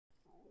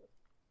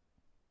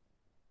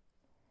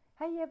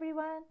Hi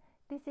everyone,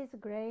 this is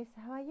Grace.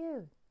 How are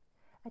you?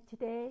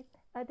 Today,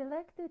 I'd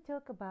like to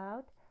talk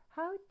about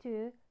how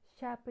to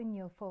sharpen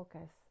your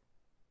focus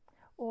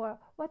or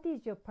what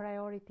is your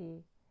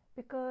priority,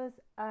 because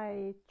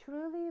I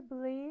truly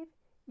believe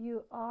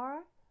you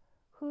are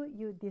who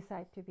you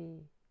decide to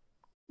be.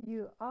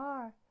 You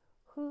are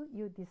who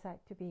you decide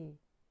to be.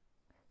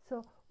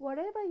 So,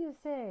 whatever you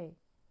say,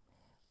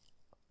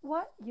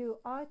 what you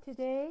are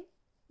today,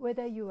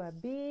 whether you are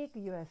big,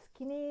 you are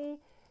skinny,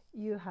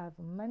 you have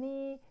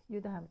money,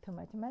 you don't have too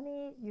much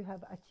money, you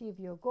have achieved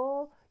your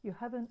goal, you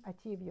haven't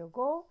achieved your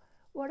goal,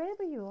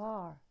 whatever you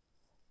are,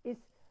 is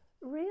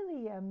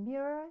really a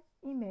mirror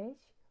image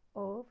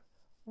of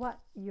what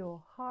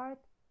your heart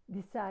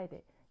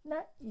decided.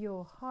 Not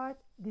your heart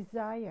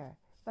desire,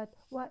 but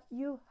what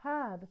you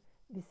have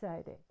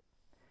decided.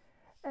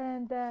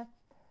 And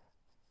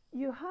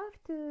you have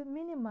to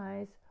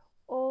minimize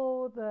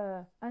all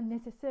the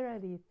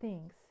unnecessarily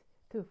things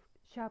to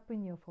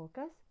sharpen your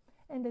focus.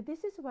 And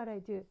this is what I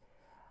do.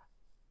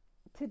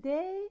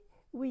 Today,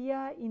 we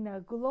are in a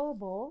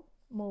global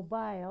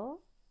mobile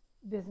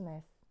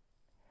business.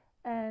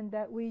 And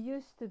we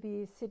used to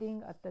be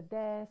sitting at the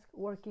desk,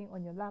 working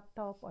on your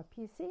laptop or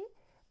PC.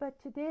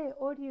 But today,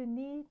 all you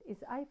need is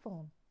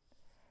iPhone.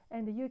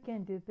 And you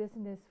can do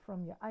business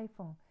from your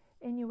iPhone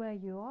anywhere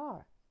you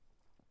are.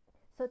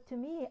 So to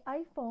me,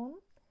 iPhone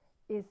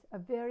is a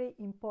very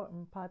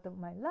important part of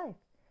my life.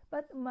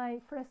 But my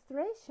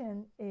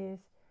frustration is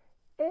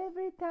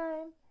every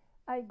time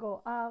I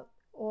go out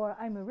or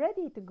I'm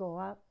ready to go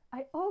out,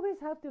 I always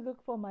have to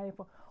look for my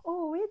iPhone.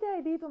 Oh, where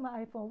did I leave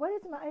my iPhone? Where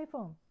is my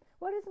iPhone?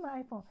 What is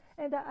my iPhone?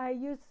 And I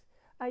use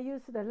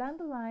the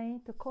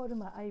landline to call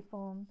my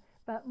iPhone,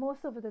 but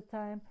most of the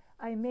time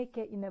I make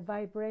it in a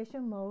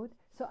vibration mode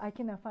so I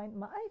cannot find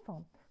my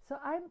iPhone. So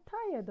I'm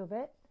tired of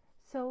it.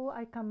 So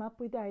I come up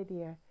with the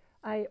idea.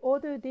 I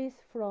order this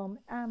from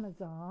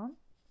Amazon,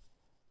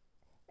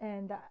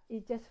 and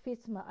it just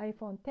fits my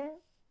iPhone 10.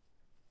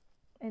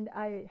 And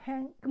I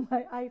hang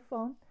my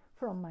iPhone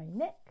from my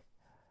neck,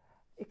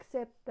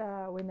 except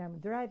when I'm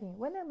driving.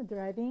 When I'm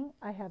driving,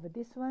 I have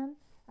this one.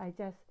 I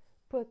just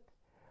put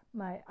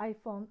my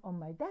iPhone on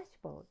my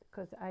dashboard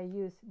because I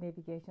use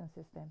navigation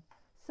system.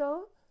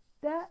 So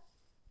that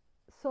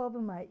solved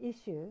my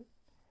issue.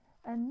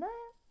 And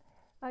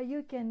then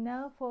you can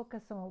now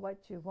focus on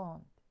what you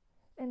want.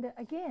 And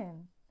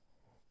again,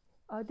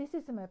 this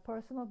is my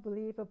personal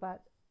belief,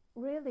 but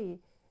really,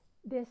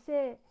 they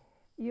say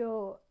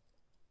your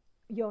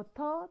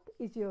thought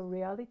is your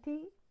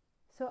reality.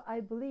 So I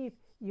believe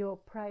your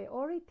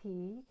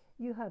priority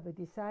you have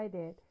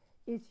decided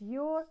is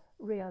your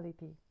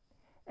reality.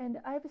 And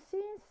I've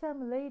seen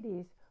some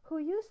ladies who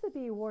used to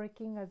be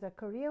working as a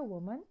career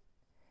woman,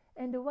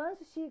 and once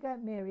she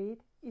got married,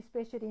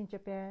 especially in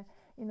Japan,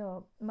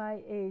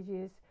 my age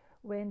is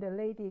when the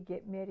lady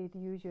get married,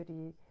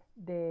 usually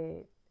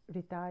they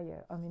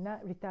retire. I mean,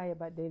 not retire,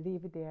 but they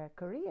leave their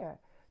career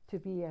to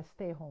be a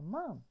stay-home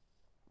mom.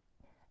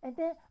 And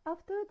then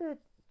after the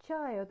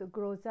child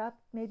grows up,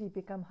 maybe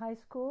become high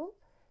school,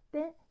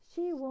 then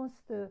she wants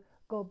to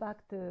go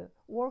back to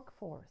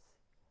workforce.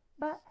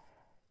 But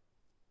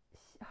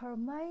her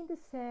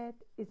mindset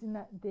is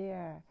not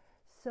there.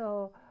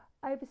 So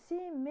I've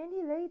seen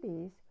many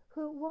ladies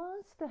who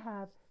wants to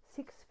have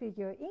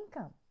six-figure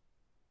income,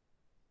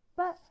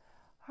 but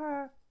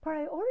her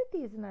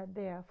priority is not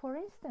there. For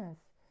instance,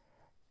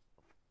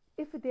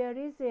 if there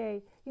is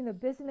a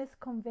business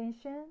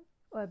convention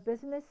or a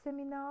business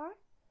seminar,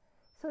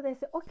 so they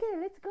say, okay,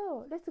 let's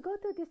go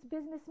to this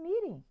business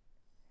meeting.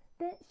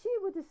 Then she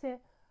would say,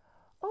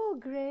 oh,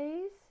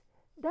 Grace,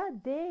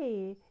 that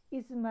day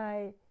is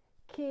my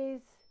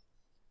kids'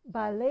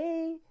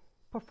 ballet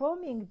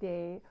performing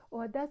day,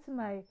 or that's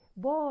my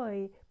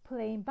boy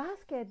playing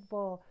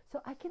basketball,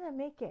 so I cannot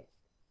make it.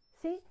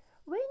 See,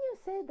 when you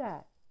say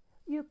that,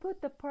 you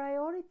put the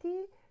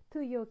priority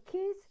to your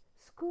kids'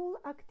 school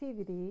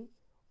activity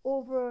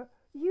over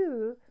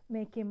you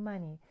making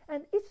money.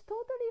 And it's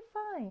totally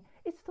fine.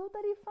 It's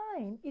totally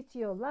fine. It's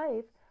your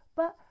life.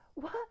 But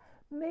what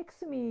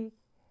makes me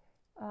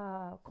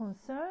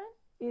concerned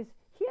is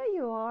here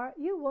you are,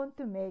 you want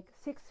to make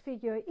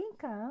six-figure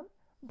income,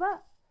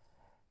 but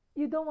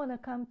you don't want to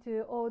come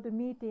to all the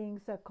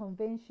meetings,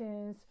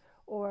 conventions,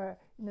 or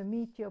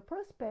meet your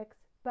prospects,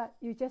 but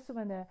you just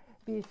want to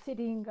be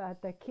sitting at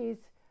the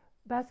kids'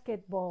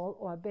 basketball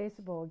or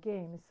baseball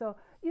game. So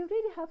you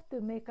really have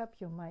to make up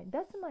your mind.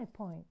 That's my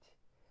point.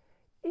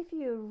 If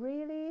you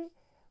really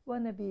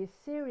want to be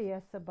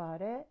serious about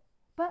it,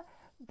 but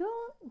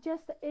don't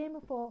just aim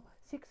for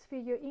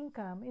six-figure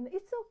income.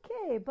 It's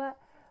okay, but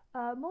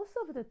most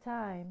of the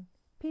time,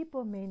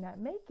 people may not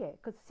make it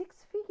because six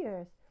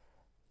figures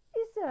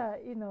is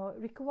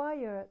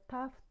require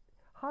tough,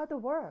 hard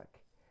work.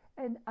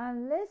 And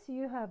unless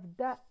you have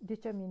that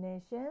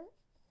determination,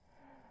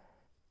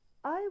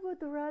 I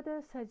would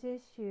rather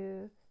suggest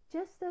you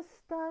just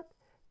start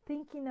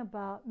thinking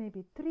about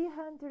maybe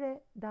 $300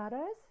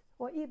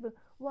 or even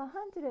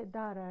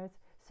 $100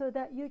 so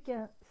that you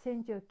can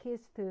send your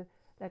kids to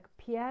like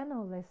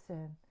piano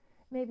lesson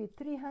maybe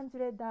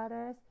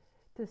 $300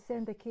 to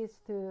send the kids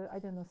to, I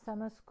don't know,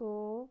 summer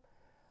school,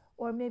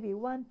 or maybe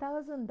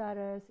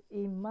 $1,000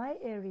 in my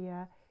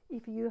area.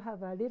 If you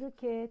have a little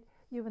kid,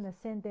 you want to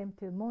send them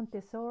to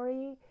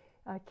Montessori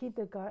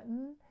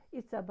kindergarten.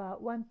 It's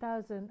about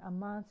 $1,000 a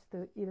month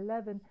to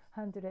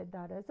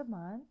 $1,100 a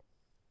month.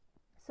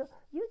 So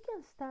you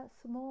can start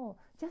small.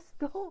 Just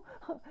don't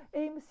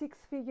aim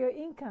six-figure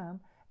income.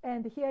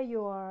 And here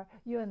you are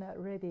not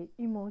ready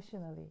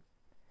emotionally.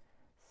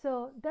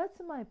 So that's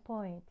my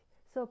point.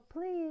 So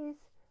please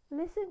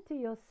listen to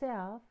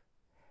yourself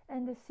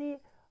and see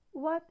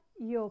what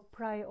your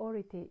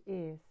priority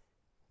is.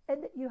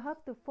 And you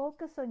have to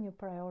focus on your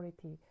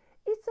priority.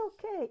 It's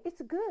okay.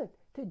 It's good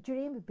to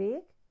dream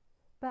big.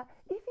 But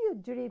if you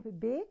dream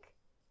big,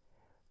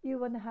 you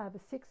want to have a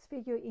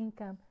six-figure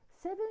income,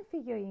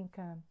 seven-figure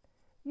income,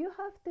 you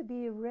have to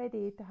be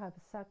ready to have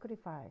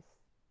sacrifice.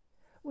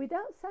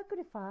 Without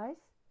sacrifice,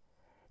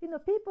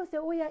 people say,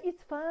 oh yeah,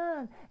 it's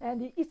fun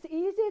and it's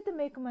easy to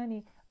make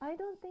money. I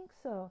don't think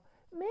so.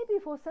 Maybe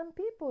for some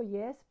people,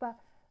 yes, but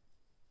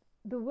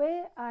the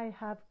way I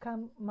have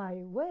come my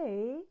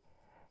way,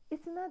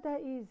 it's not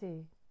that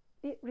easy.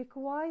 It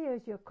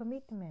requires your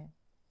commitment.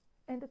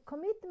 And the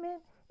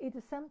commitment is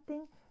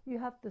something you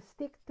have to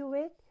stick to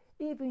it.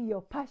 Even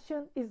your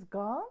passion is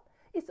gone.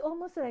 It's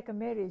almost like a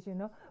marriage,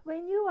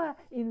 When you are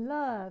in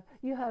love,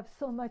 you have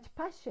so much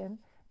passion.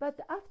 But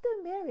after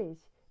marriage,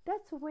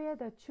 that's where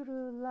the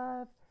true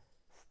love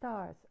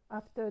starts.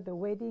 After the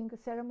wedding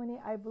ceremony,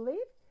 I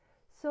believe.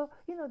 So,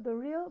 the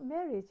real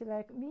marriage,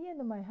 like me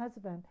and my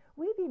husband,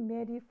 we've been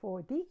married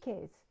for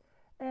decades.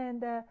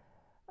 And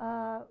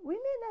we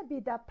may not be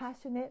that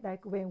passionate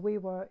like when we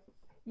were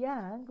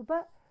young,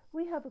 but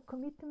we have a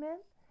commitment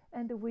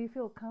and we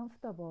feel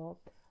comfortable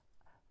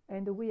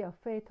and we are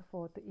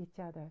faithful to each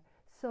other.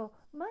 So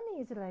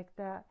money is like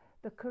that.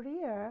 The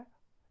career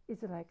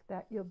is like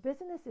that. Your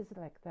business is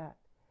like that.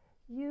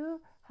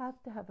 You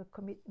have to have a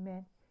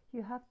commitment.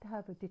 You have to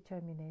have a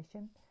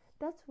determination.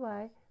 That's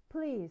why,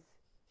 please,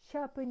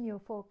 sharpen your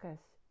focus.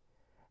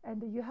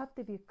 And you have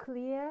to be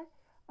clear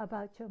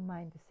about your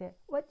mindset.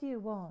 What do you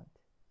want?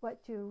 What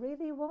you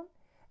really want?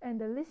 And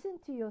listen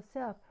to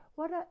yourself.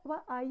 What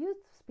are you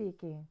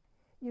speaking?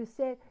 You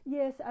said,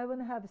 yes, I want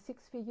to have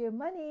six-figure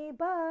money,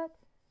 but,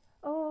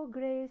 oh,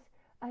 Grace,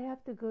 I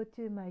have to go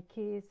to my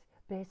kids'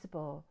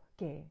 baseball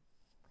game.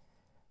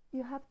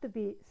 You have to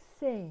be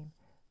same.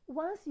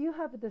 Once you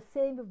have the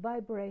same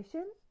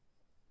vibration,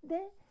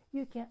 then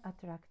you can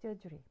attract your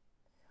dream.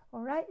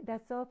 All right,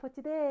 that's all for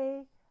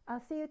today.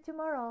 I'll see you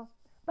tomorrow.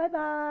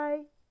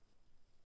 Bye-bye.